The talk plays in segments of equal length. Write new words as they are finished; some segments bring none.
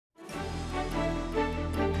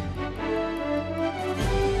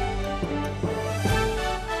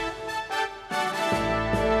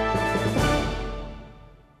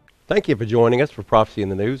Thank you for joining us for Prophecy in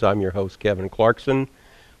the News. I'm your host, Kevin Clarkson.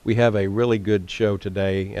 We have a really good show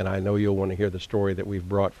today, and I know you'll want to hear the story that we've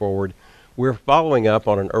brought forward. We're following up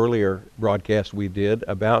on an earlier broadcast we did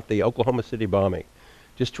about the Oklahoma City bombing.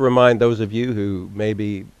 Just to remind those of you who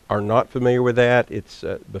maybe are not familiar with that, it's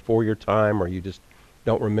before your time or you just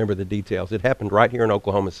don't remember the details. It happened right here in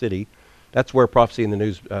Oklahoma City. That's where Prophecy in the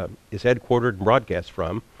News is headquartered and broadcast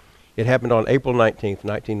from. It happened on April 19th,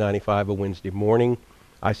 1995, a Wednesday morning.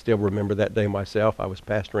 I still remember that day myself. I was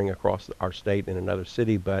pastoring across our state in another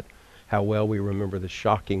city, but how well we remember the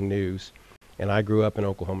shocking news. And I grew up in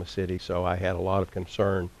Oklahoma City, so I had a lot of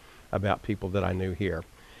concern about people that I knew here.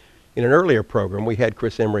 In an earlier program, we had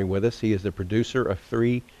Chris Emery with us. He is the producer of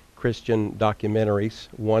 3 Christian documentaries.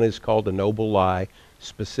 One is called A Noble Lie,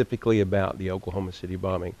 specifically about the Oklahoma City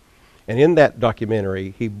bombing. And in that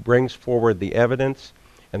documentary, he brings forward the evidence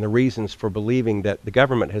and the reasons for believing that the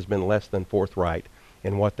government has been less than forthright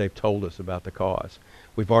in what they've told us about the cause.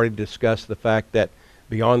 We've already discussed the fact that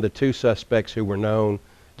beyond the 2 suspects who were known,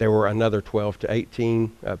 there were another 12 to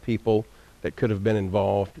 18 people that could have been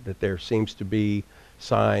involved, that there seems to be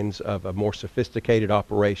signs of a more sophisticated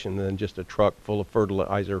operation than just a truck full of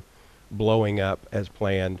fertilizer blowing up as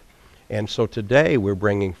planned. And so today we're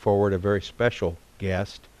bringing forward a very special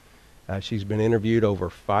guest. She's been interviewed over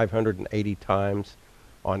 580 times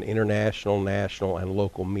on international, national, and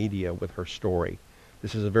local media with her story.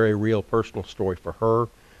 This is a very real personal story for her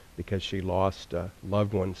because she lost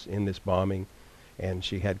loved ones in this bombing, and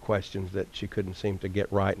she had questions that she couldn't seem to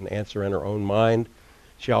get right and answer in her own mind.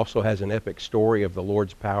 She also has an epic story of the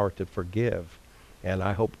Lord's power to forgive, and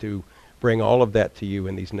I hope to bring all of that to you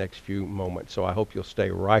in these next few moments. So I hope you'll stay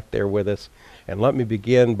right there with us. And let me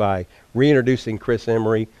begin by reintroducing Chris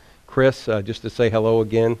Emery. Chris, just to say hello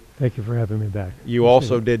again. Thank you for having me back. You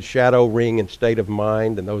also did Shadow Ring and State of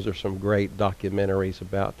Mind, and those are some great documentaries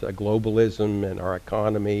about globalism and our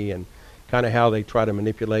economy and kind of how they try to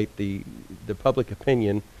manipulate the public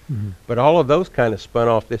opinion. Mm-hmm. But all of those kind of spun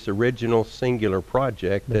off this original singular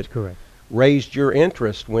project. That's correct. Raised your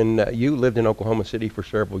interest when you lived in Oklahoma City for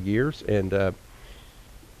several years, and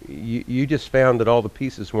you just found that all the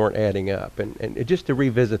pieces weren't adding up. And just to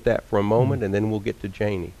revisit that for a moment, and then we'll get to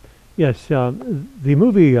Janey. Yes, the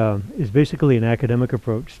movie is basically an academic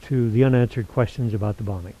approach to the unanswered questions about the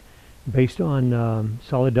bombing, based on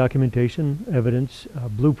solid documentation, evidence,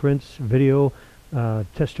 blueprints, video,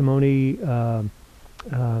 testimony,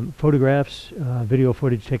 photographs, video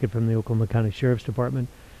footage taken from the Oklahoma County Sheriff's Department.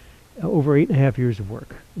 Over 8.5 years of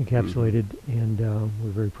work encapsulated, and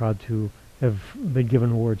we're very proud to have been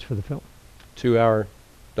given awards for the film. 2-hour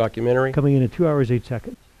documentary? Coming in at 2 hours, 8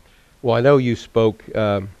 seconds. Well, I know you spoke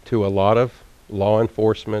to a lot of law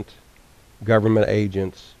enforcement, government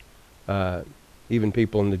agents, even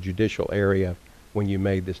people in the judicial area when you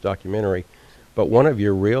made this documentary. But one of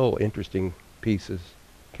your real interesting pieces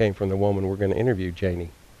came from the woman we're going to interview, Janey.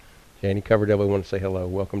 Janey Coverdale, we want to say hello.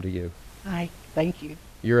 Welcome to you. Hi, thank you.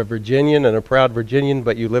 You're a Virginian and a proud Virginian,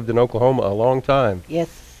 but you lived in Oklahoma a long time. Yes.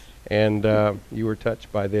 And you were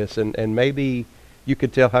touched by this. And maybe you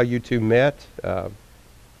could tell how you two met.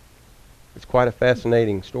 It's quite a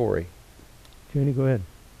fascinating story. Janey, go ahead.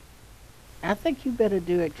 I think you better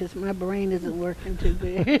do it because my brain isn't working too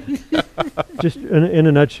good. Just in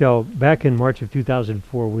a nutshell, back in March of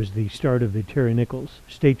 2004 was the start of the Terry Nichols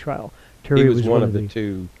state trial. Terry He was one of the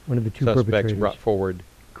two suspects perpetrators brought forward.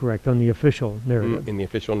 Correct, on the official narrative. In the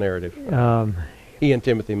official narrative. He and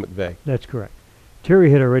Timothy McVeigh. That's correct.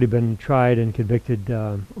 Terry had already been tried and convicted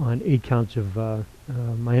on 8 counts of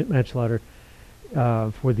manslaughter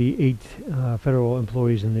for the 8 federal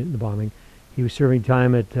employees in the bombing. He was serving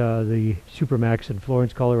time at the Supermax in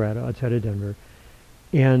Florence, Colorado, outside of Denver.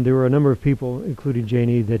 And there were a number of people, including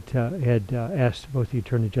Janey, that had asked both the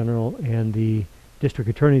Attorney General and the District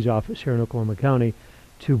Attorney's Office here in Oklahoma County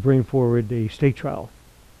to bring forward a state trial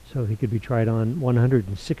so he could be tried on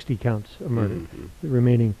 160 counts of murder, the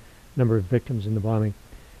remaining number of victims in the bombing.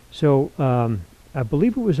 So I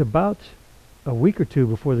believe it was about a week or 2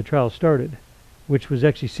 before the trial started, which was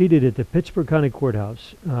actually seated at the Pittsburgh County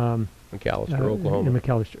Courthouse. McAlester, Oklahoma. In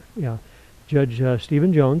McAlester, yeah. Judge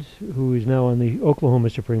Stephen Jones, who is now on the Oklahoma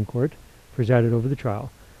Supreme Court, presided over the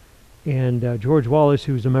trial. And George Wallace,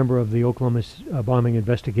 who's a member of the Oklahoma Bombing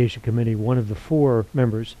Investigation Committee, one of the 4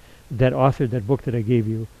 members that authored that book that I gave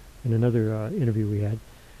you in another interview we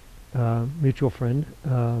had, mutual friend.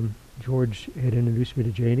 George had introduced me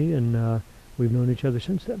to Janey, and we've known each other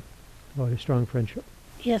since then. About a strong friendship.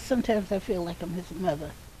 Yes, sometimes I feel like I'm his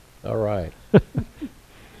mother. All right.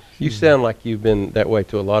 You sound like you've been that way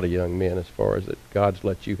to a lot of young men as far as that God's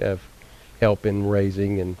let you have help in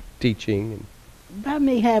raising and teaching. And by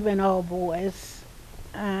me having all boys,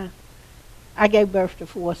 uh, I gave birth to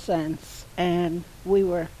 4 sons, and we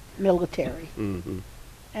were military. Mm-hmm.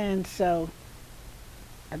 And so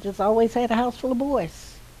I just always had a house full of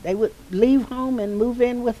boys. They would leave home and move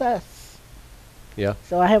in with us. Yeah.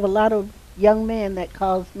 So I have a lot of young men that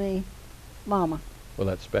calls me Mama. Well,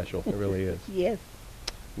 that's special. It really is. Yes,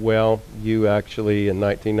 Well, you actually, in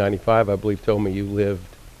 1995, I believe, told me you lived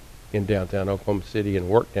in downtown Oklahoma City and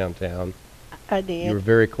worked downtown. I You were did.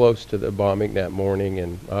 very close to the bombing that morning,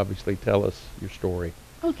 and obviously tell us your story.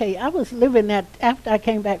 Okay, I was living that after I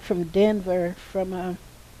came back from Denver from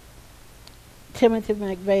Timothy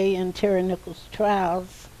McVeigh and Terry Nichols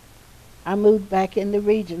trials. I moved back in the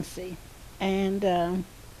Regency, and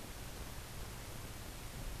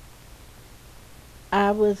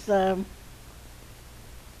I was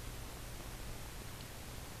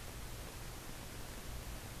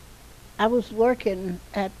I was working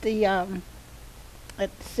at the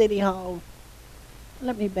City Hall.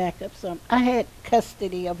 Let me back up some. I had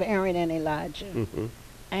custody of Aaron and Elijah, Mm-hmm.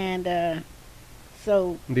 and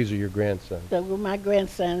so These are your grandsons. they were my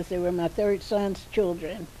grandsons. They were my third son's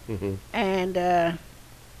children, Mm-hmm. and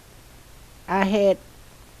I had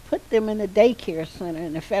put them in a daycare center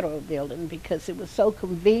in the federal building because it was so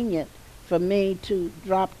convenient for me to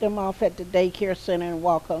drop them off at the daycare center and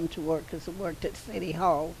walk home to work because I worked at City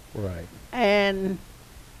Hall. Right. And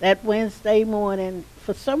that Wednesday morning,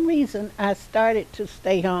 for some reason, I started to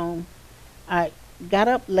stay home. I got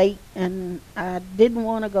up late and I didn't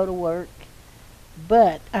want to go to work,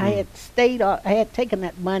 but I had stayed off. I had taken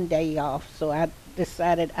that Monday off, so I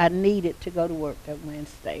decided I needed to go to work that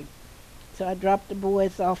Wednesday. So I dropped the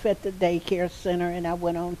boys off at the daycare center and I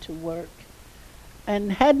went on to work.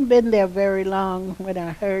 And hadn't been there very long when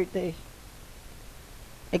I heard the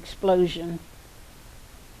explosion.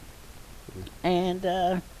 And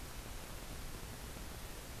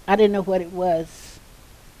I didn't know what it was.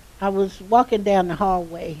 I was walking down the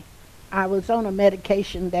hallway. I was on a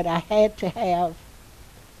medication that I had to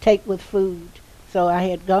take with food. So I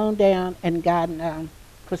had gone down and gotten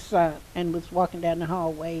croissant and was walking down the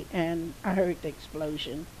hallway, and I heard the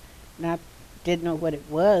explosion. And I didn't know what it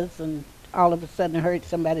was, and all of a sudden I heard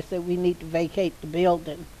somebody say, "We need to vacate the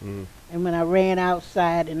building." Mm. And when I ran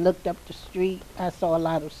outside and looked up the street, I saw a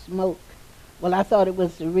lot of smoke. Well, I thought it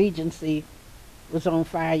was the Regency was on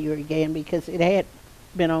fire again because it had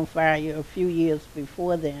been on fire a few years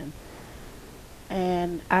before then.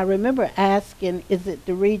 And I remember asking, "Is it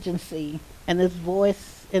the Regency?" And this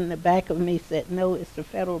voice in the back of me said, "No, it's the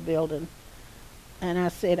federal building." And I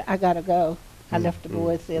said, "I gotta go." I left the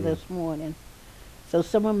boys there this morning. So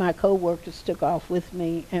some of my coworkers took off with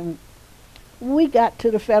me, and we got to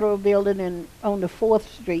the federal building and on the 4th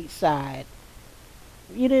Street side.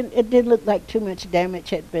 It didn't look like too much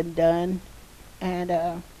damage had been done.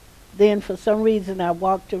 And then for some reason I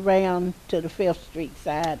walked around to the 5th Street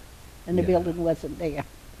side, and the Yeah. building wasn't there.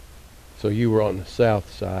 So you were on the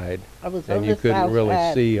south side, I was and on you the couldn't south really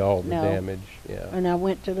side. see all the No. damage. Yeah. And I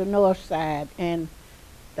went to the north side, and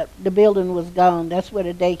the building was gone. That's where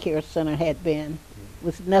the daycare center had been.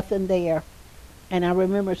 Was nothing there. And I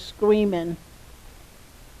remember screaming,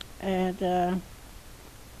 and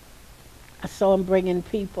I saw them bringing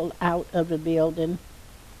people out of the building.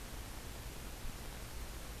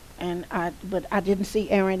 But I didn't see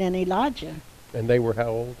Aaron and Elijah. And they were how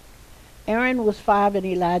old? Aaron was 5 and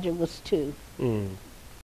Elijah was 2. Mm.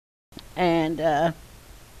 And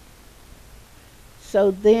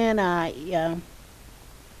so then I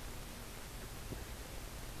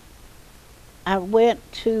went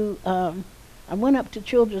up to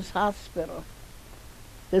Children's Hospital.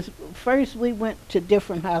 First we went to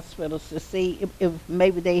different hospitals to see if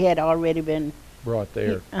maybe they had already been Brought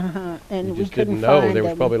there. and You we just couldn't didn't know. find There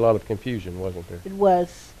was them. probably a lot of confusion, wasn't there? It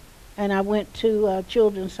was. And I went to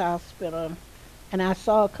Children's Hospital, and I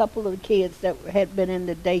saw a couple of the kids that had been in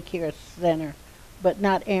the daycare center, but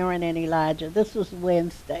not Aaron and Elijah. This was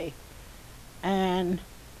Wednesday. And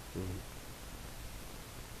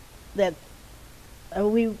that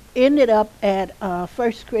we ended up at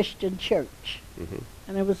First Christian Church. Hmm.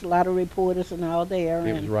 And there was a lot of reporters and all there.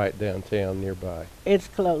 It was and right downtown nearby. it's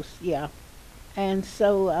close, yeah. And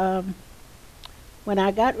so when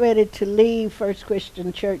I got ready to leave First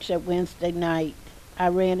Christian Church that Wednesday night, I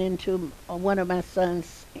ran into one of my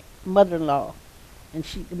son's mother-in-law, and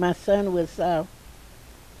my son was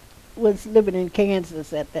living in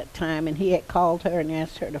Kansas at that time, and he had called her and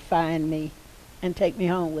asked her to find me and take me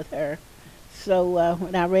home with her. So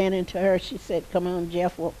when I ran into her, she said, "Come on,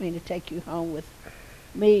 Jeff, want me to take you home with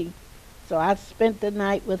me." So I spent the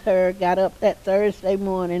night with her, got up that Thursday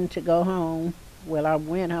morning to go home, well, I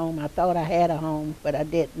went home. I thought I had a home, but I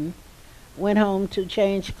didn't. Went home to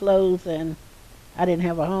change clothes, and I didn't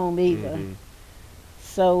have a home either. Mhm.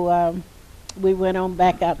 So we went on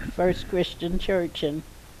back out to First Christian Church, and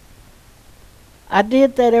I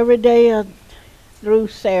did that every day through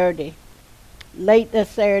Saturday. Late that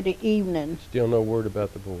Saturday evening, Still no word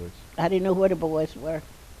about the boys. I didn't know where the boys were.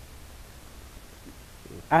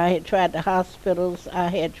 I had tried the hospitals. I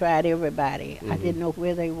had tried everybody. I Mhm. didn't know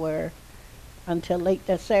where they were until late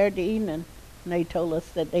that Saturday evening. And they told us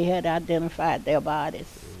that they had identified their bodies.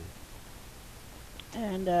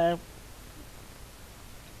 And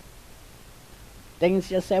things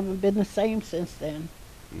just haven't been the same since then.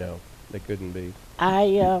 No, they couldn't be.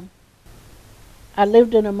 I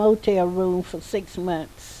lived in a motel room for 6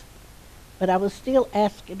 months, but I was still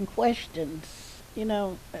asking questions. You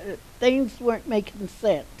know, things weren't making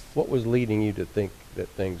sense. What was leading you to think that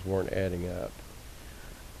things weren't adding up?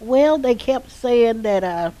 Well, they kept saying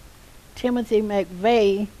that Timothy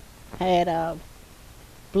McVeigh had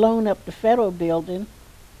blown up the federal building.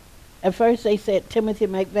 At first they said Timothy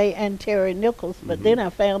McVeigh and Terry Nichols, but Mhm. then I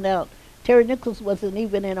found out Terry Nichols wasn't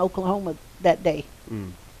even in Oklahoma that day.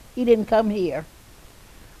 Mm. He didn't come here.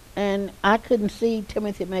 And I couldn't see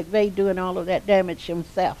Timothy McVeigh doing all of that damage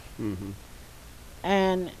himself. Mhm.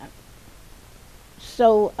 And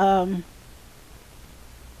so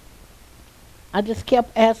I just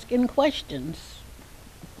kept asking questions.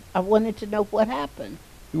 I wanted to know what happened.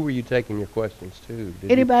 Who were you taking your questions to?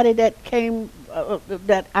 Did Anybody that came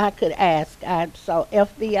that I could ask. I saw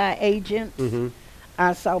FBI agents. Mm-hmm.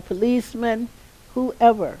 I saw policemen,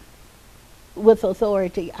 whoever with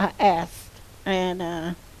authority. I asked,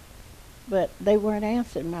 and but they weren't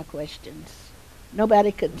answering my questions.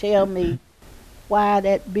 Nobody could tell me why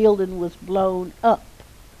that building was blown up.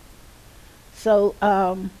 So,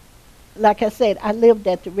 like I said, I lived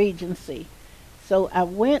at the Regency. So I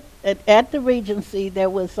went at the Regency. There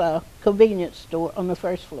was a convenience store on the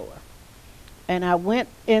first floor, and I went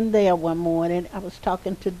in there one morning. I was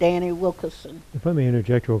talking to Danny Wilkerson. If I may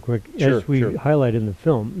interject real quick, Sure, as we sure. highlight in the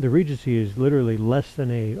film, the Regency is literally less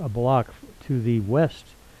than a block to the west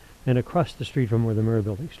and across the street from where the Mirror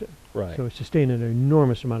Building stood. Right. So it sustained an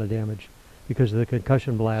enormous amount of damage because of the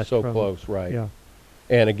concussion blast. So from, close, right. Yeah.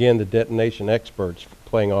 And again, the detonation experts,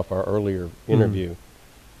 playing off our earlier interview,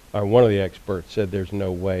 one of the experts said there's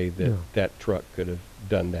no way that No. that truck could have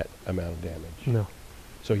done that amount of damage. No.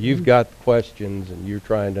 So you've got questions, and you're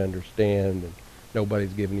trying to understand, and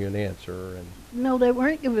nobody's giving you an answer. And No, they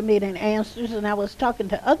weren't giving me any answers, and I was talking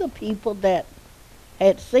to other people that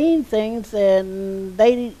had seen things, and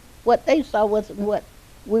what they saw wasn't what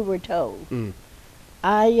we were told. Mm.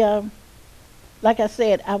 Like I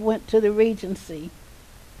said, I went to the Regency,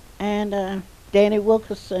 and Danny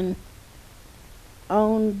Wilkerson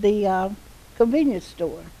owned the convenience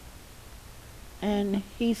store, and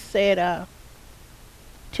he said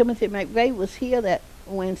Timothy McVeigh was here that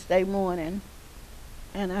Wednesday morning,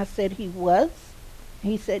 and I said he was.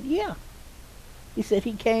 He said yeah. He said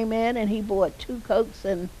he came in and he bought 2 Cokes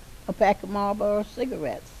and a pack of Marlboro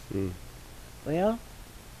cigarettes. Mm. Well,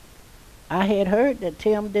 I had heard that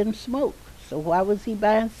Tim didn't smoke, so why was he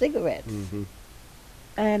buying cigarettes? Mm-hmm.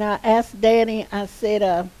 And I asked Danny, I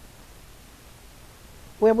said,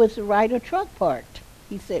 where was the Ryder truck parked?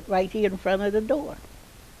 He said, right here in front of the door.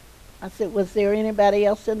 I said, was there anybody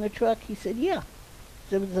else in the truck? He said, yeah.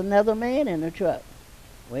 There was another man in the truck.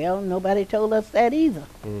 Well, nobody told us that either.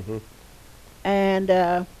 Mm-hmm.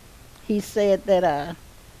 And he said that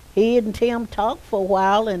he and Tim talked for a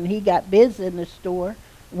while, and he got busy in the store.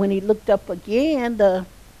 When he looked up again, the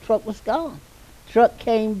truck was gone. Truck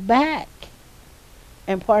came back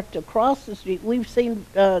and parked across the street. We've seen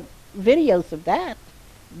videos of that.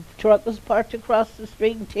 Truck was parked across the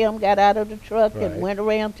street, and Tim got out of the truck Right. and went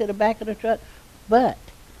around to the back of the truck. But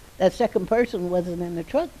that second person wasn't in the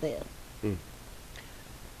truck then. Mm.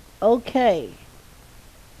 Okay.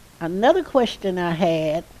 Another question I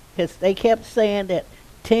had, because they kept saying that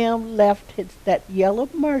Tim left that yellow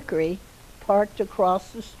Mercury parked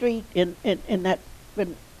across the street in that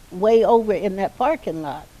way over in that parking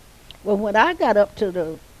lot. Well, when I got up to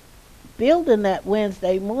the building that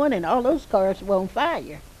Wednesday morning, all those cars were on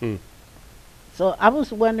fire. Mm. So I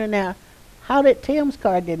was wondering now, how did Tim's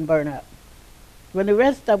car didn't burn up? When the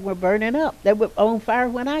rest of them were burning up. They were on fire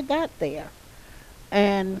when I got there.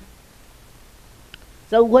 And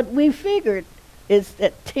so what we figured is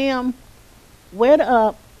that Tim went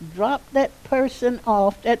up, dropped that person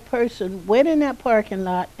off. That person went in that parking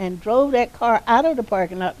lot and drove that car out of the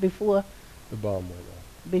parking lot before The bomb went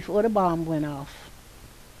off. the bomb went off.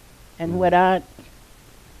 And when I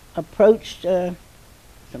approached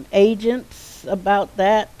some agents about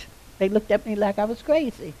that. They looked at me like I was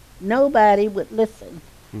crazy. Nobody would listen.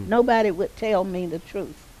 Nobody would tell me the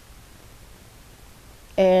truth.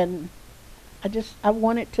 And I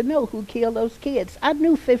wanted to know who killed those kids. I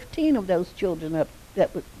knew 15 of those children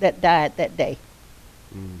that died that day.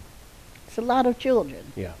 It's a lot of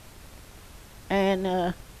children. Yeah. And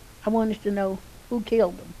I wanted to know who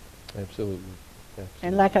killed them. Absolutely.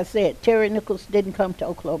 And like I said, Terry Nichols didn't come to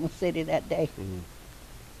Oklahoma City that day.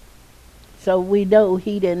 So we know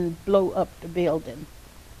he didn't blow up the building.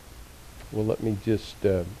 Well, let me just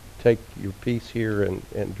take your piece here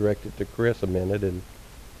and direct it to Chris a minute and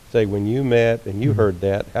say, when you met and you heard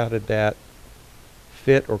that, how did that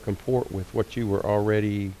fit or comport with what you were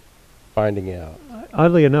already finding out?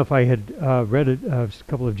 Oddly enough, I had read a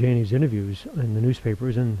couple of Janey's interviews in the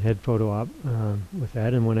newspapers and had photo op with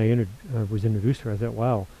that. And when I was introduced to her, I thought,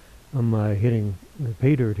 wow, I'm hitting the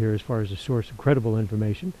pay dirt here as far as a source of credible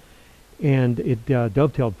information. And it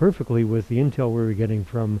dovetailed perfectly with the intel we were getting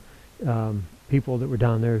from people that were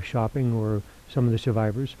down there shopping or some of the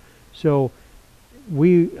survivors. So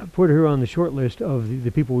we put her on the short list of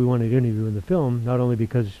the people we wanted to interview in the film, not only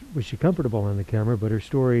because was she comfortable on the camera, but her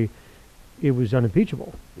story, it was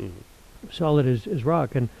unimpeachable, solid as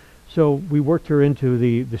rock. And so we worked her into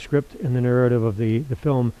the script and the narrative of the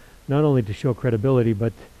film, not only to show credibility,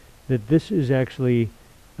 but that this is actually,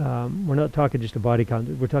 we're not talking just a body count,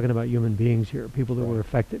 we're talking about human beings here, people that were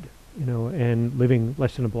affected, and living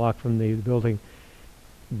less than a block from the building.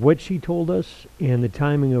 What she told us and the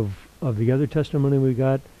timing of the other testimony we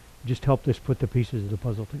got just helped us put the pieces of the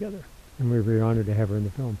puzzle together. And we're very honored to have her in the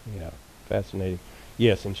film. Yeah, fascinating.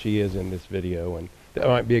 Yes, and she is in this video, and that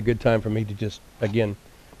might be a good time for me to just, again,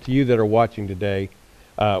 to you that are watching today,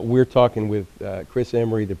 we're talking with Chris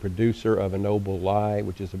Emery, the producer of A Noble Lie,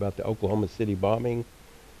 which is about the Oklahoma City bombing,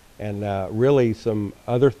 and really some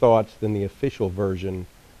other thoughts than the official version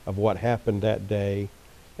of what happened that day,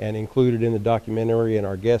 and included in the documentary, and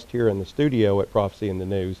our guest here in the studio at Prophecy in the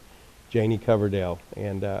News, Janey Coverdale.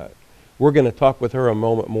 And we're going to talk with her a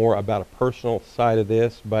moment more about a personal side of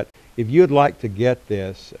this, but if you'd like to get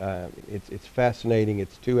this, it's fascinating.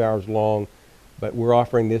 It's 2 hours long, but we're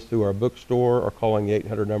offering this through our bookstore or calling the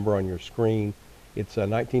 800 number on your screen. It's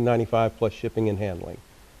 $19.95 plus shipping and handling.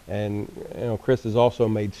 And Chris has also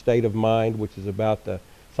made State of Mind, which is about the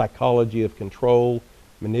psychology of control,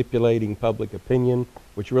 manipulating public opinion,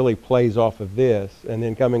 which really plays off of this. And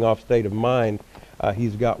then coming off State of Mind,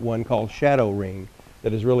 he's got one called Shadow Ring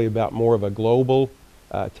that is really about more of a global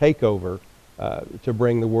takeover to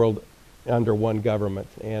bring the world under one government.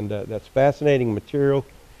 And that's fascinating material.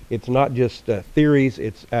 It's not just theories,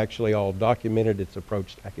 it's actually all documented. It's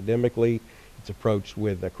approached academically, it's approached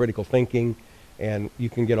with critical thinking, and you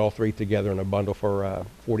can get all three together in a bundle for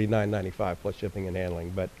 $49.95 plus shipping and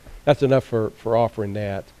handling. But that's enough for offering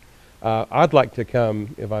that. I'd like to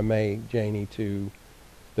come, if I may, Janey, to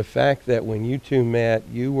the fact that when you two met,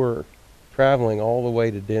 you were traveling all the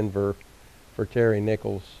way to Denver for Terry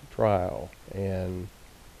Nichols' trial. And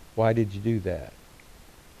why did you do that?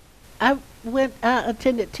 I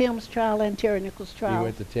attended Tim's trial and Terry Nichols' trial. You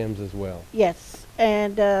went to Tim's as well? Yes.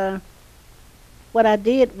 And what I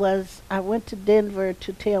did was I went to Denver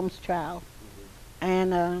to Tim's trial.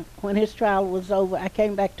 And when his trial was over, I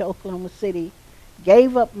came back to Oklahoma City,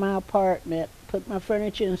 gave up my apartment, put my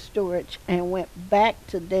furniture in storage, and went back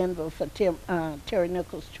to Denver for Terry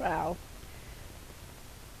Nichols' trial.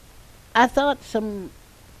 I thought some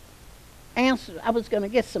answers, I was going to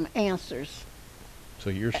get some answers. So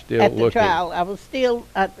you're still at the looking. trial. I was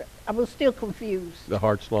still confused. The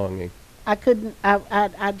heart's longing. I couldn't,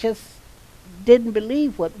 I just didn't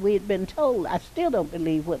believe what we had been told. I still don't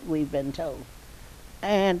believe what we've been told.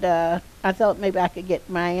 And I thought maybe I could get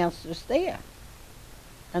my answers there.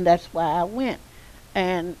 And that's why I went.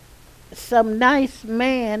 And some nice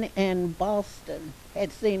man in Boston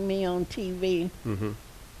had seen me on TV. Mm-hmm.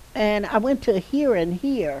 And I went to a hearing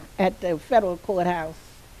here at the federal courthouse.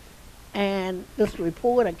 And this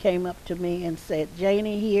reporter came up to me and said,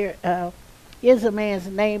 Janey, here's a man's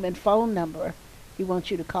name and phone number. He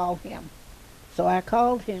wants you to call him. So I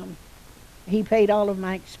called him. He paid all of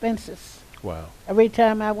my expenses. Wow. Every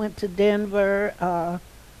time I went to Denver,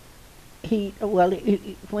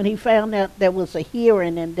 when he found out there was a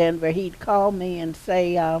hearing in Denver, he'd call me and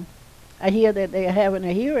say, I hear that they're having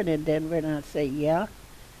a hearing in Denver. And I'd say, yeah.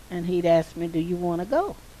 And he'd ask me, do you want to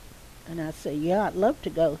go? And I'd say, yeah, I'd love to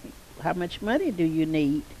go. How much money do you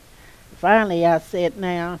need? Finally, I said,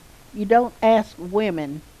 now, you don't ask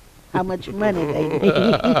women how much money they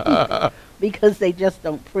need. because they just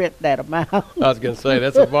don't print that amount. I was going to say,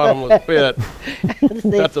 that's a bottomless pit. See,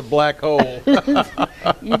 That's a black hole.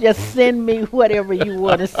 you just send me whatever you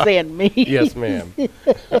want to send me. Yes, ma'am.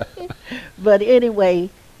 But anyway,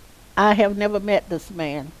 I have never met this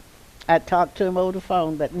man. I talked to him over the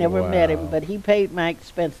phone, but never met him. Wow. But he paid my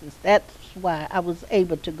expenses. That's why I was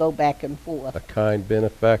able to go back and forth. A kind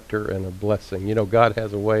benefactor and a blessing. You know, God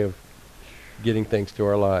has a way of getting things to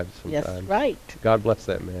our lives sometimes. Yes, right. God bless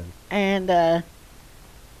that man. And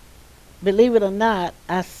believe it or not,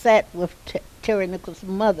 I sat with Terry Nichols'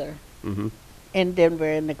 mother Mm-hmm. in Denver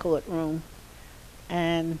in the courtroom,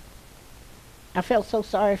 and I felt so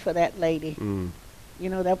sorry for that lady. Mm. You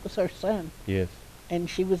know, that was her son, Yes. and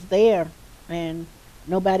she was there, and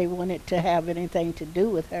nobody wanted to have anything to do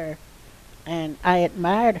with her. And I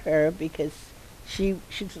admired her because she's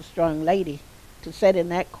a strong lady to sit in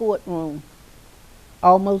that courtroom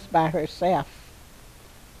almost by herself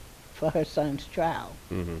for her son's trial.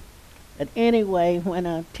 Mm-hmm. But anyway,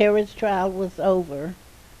 when Terry's trial was over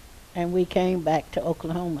and we came back to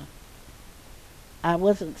Oklahoma, I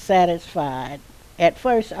wasn't satisfied. At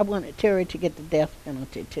first, I wanted Terry to get the death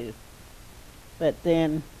penalty too. But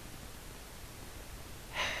then,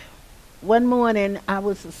 one morning I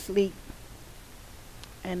was asleep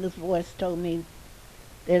and this voice told me,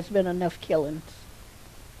 there's been enough killings.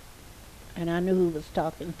 And I knew who was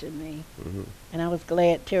talking to me. Mm-hmm. And I was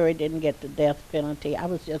glad Terry didn't get the death penalty. I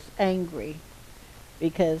was just angry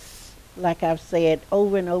because, like I've said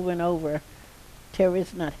over and over and over,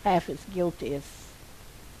 Terry's not half as guilty as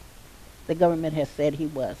the government has said he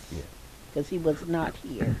was. Yeah. Because he was not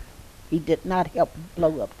here. He did not help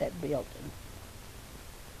blow up that building.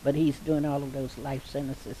 But he's doing all of those life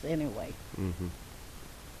sentences anyway. Mm-hmm.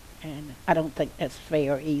 And I don't think that's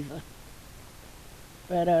fair either.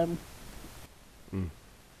 But,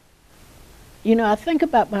 you know, I think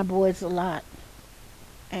about my boys a lot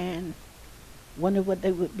and wonder what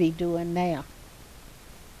they would be doing now.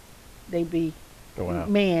 They'd be Oh, wow.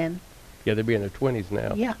 men. Yeah, they'd be in their 20s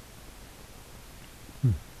now. Yeah.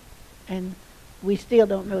 And we still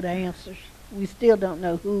don't know the answers. We still don't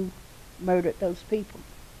know who murdered those people.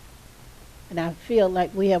 And I feel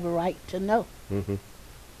like we have a right to know. Mm-hmm.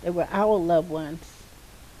 They were our loved ones.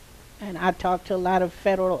 And I talked to a lot of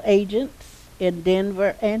federal agents in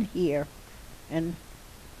Denver and here, and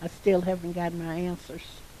I still haven't gotten my answers.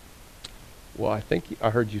 Well, I think I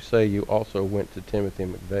heard you say you also went to Timothy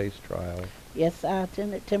McVeigh's trial. Yes, I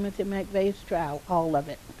attended Timothy McVeigh's trial, all of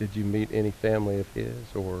it. Did you meet any family of his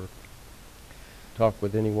or talk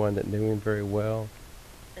with anyone that knew him very well?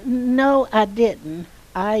 No, I didn't.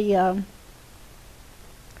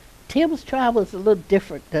 Tim's trial was a little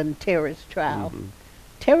different than Terry's trial. Mm-hmm.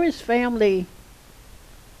 Terry's family,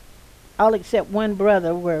 all except one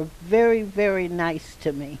brother, were very, very nice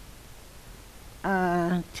to me.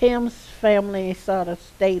 Tim's family sort of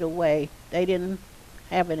stayed away. They didn't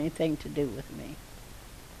have anything to do with me.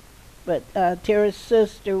 But Terry's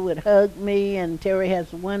sister would hug me, and Terry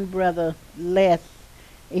has one brother, Les.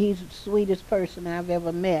 He's the sweetest person I've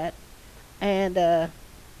ever met. And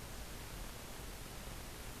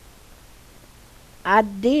I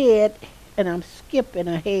did, and I'm skipping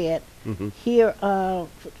ahead, Mm-hmm. here for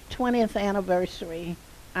the 20th anniversary,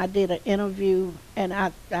 I did an interview, and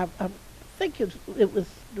I think it was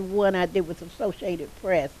the one I did with Associated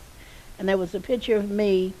Press. And there was a picture of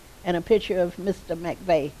me and a picture of Mr.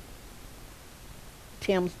 McVeigh,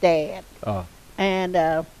 Tim's dad. Ah. And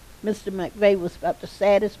Mr. McVeigh was about the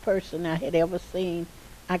saddest person I had ever seen.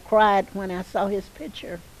 I cried when I saw his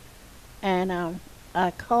picture. And I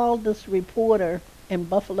called this reporter in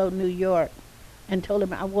Buffalo, New York, and told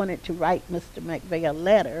him I wanted to write Mr. McVeigh a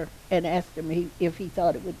letter and asked him if he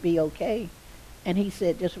thought it would be okay. And he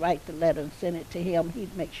said, just write the letter and send it to him.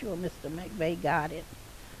 He'd make sure Mr. McVeigh got it.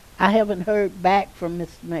 I haven't heard back from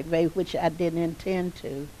Mr. McVeigh, which I didn't intend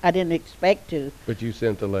to. I didn't expect to. But you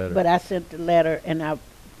sent the letter. But I sent the letter, and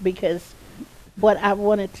because what I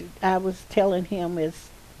was telling him is,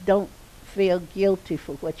 don't feel guilty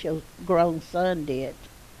for what your grown son did.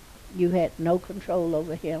 You had no control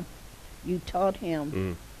over him. You taught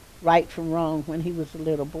him right from wrong when he was a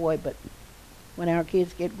little boy, but when our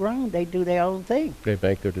kids get grown, they do their own thing. They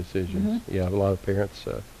make their decisions. Mm-hmm. Yeah, a lot of parents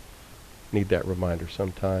need that reminder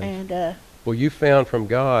sometimes. And well, you found from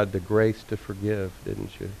God the grace to forgive,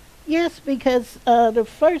 didn't you? yes, because the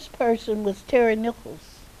first person was Terry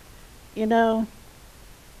Nichols. You know,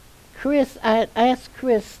 I asked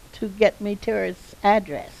Chris to get me Terry's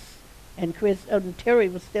address, and Terry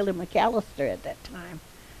was still in McAllister at that time,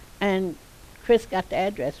 and Chris got the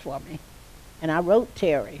address for me, and I wrote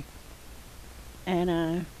Terry,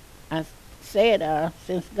 and I said,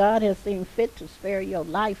 since God has seen fit to spare your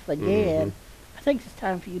life again, I think it's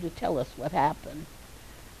time for you to tell us what happened.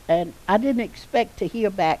 And I didn't expect to hear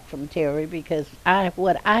back from Terry because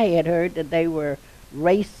what I had heard that they were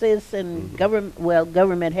racist and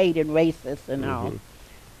government hated racists and all.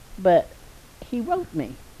 But he wrote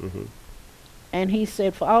me. And he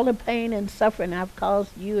said, for all the pain and suffering I've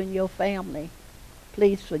caused you and your family,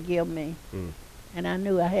 please forgive me. And I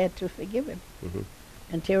knew I had to forgive him.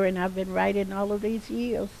 And Terry and I have been writing all of these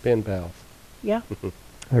years. Pen pals. Yeah.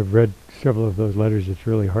 I've read several of those letters. It's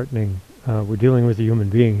really heartening. We're dealing with a human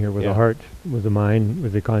being here with a heart, with a mind,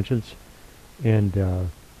 with a conscience. And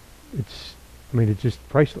it's just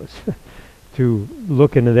priceless to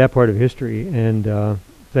look into that part of history and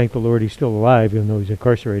thank the Lord he's still alive. Even though he's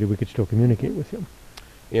incarcerated, we could still communicate with him.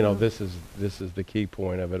 You know, this is the key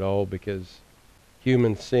point of it all, because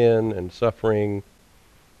human sin and suffering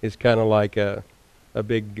is kind of like a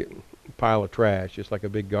big pile of trash, just like a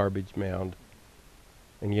big garbage mound.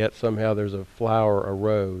 And yet somehow there's a flower, a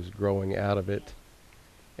rose growing out of it.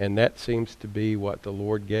 And that seems to be what the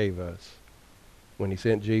Lord gave us when he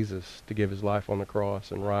sent Jesus to give his life on the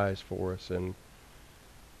cross and rise for us. And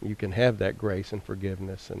you can have that grace and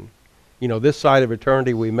forgiveness. And, you know, this side of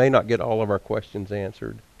eternity, we may not get all of our questions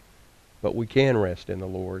answered, but we can rest in the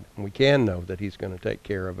Lord. And we can know that he's going to take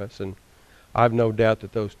care of us. And I've no doubt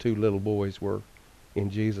that those two little boys were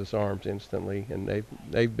in Jesus' arms instantly, and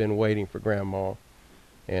they've been waiting for Grandma.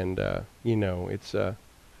 And, you know,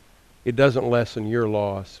 it doesn't lessen your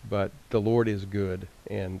loss, but the Lord is good,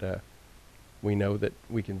 and we know that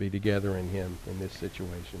we can be together in him in this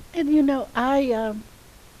situation. And, you know, I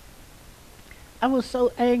was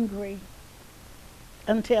so angry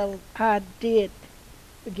until I did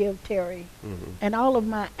forgive Terry. And all of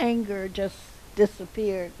my anger just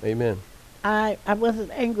disappeared. Amen. I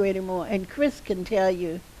wasn't angry anymore. And Chris can tell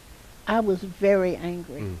you, I was very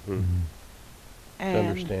angry. And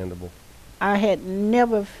understandable. I had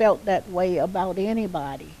never felt that way about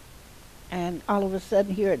anybody. And all of a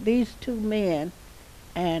sudden here are these two men,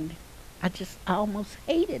 and I almost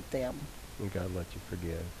hated them. And God let you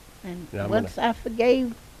forgive. And once I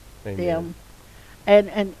forgave them,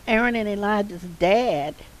 and Aaron and Elijah's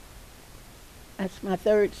dad, that's my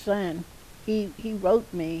third son, he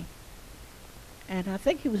wrote me, and I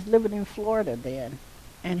think he was living in Florida then,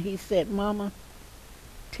 and he said, Mama,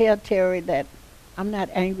 tell Terry that I'm not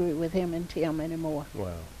angry with him and Tim anymore.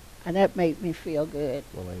 Wow. And that made me feel good.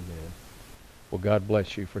 Well, amen. Well, God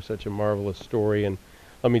bless you for such a marvelous story. And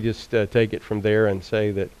let me just take it from there and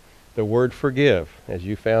say that the word forgive, as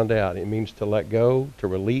you found out, it means to let go, to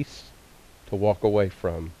release, to walk away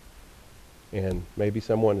from. And maybe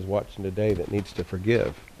someone is watching today that needs to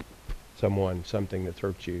forgive someone, something that's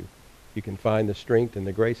hurt you. You can find the strength and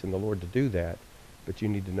the grace in the Lord to do that, but you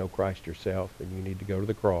need to know Christ yourself, and you need to go to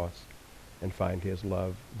the cross and find his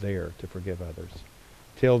love there to forgive others.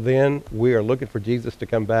 Till then, we are looking for Jesus to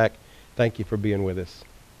come back. Thank you for being with us.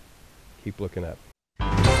 Keep looking up.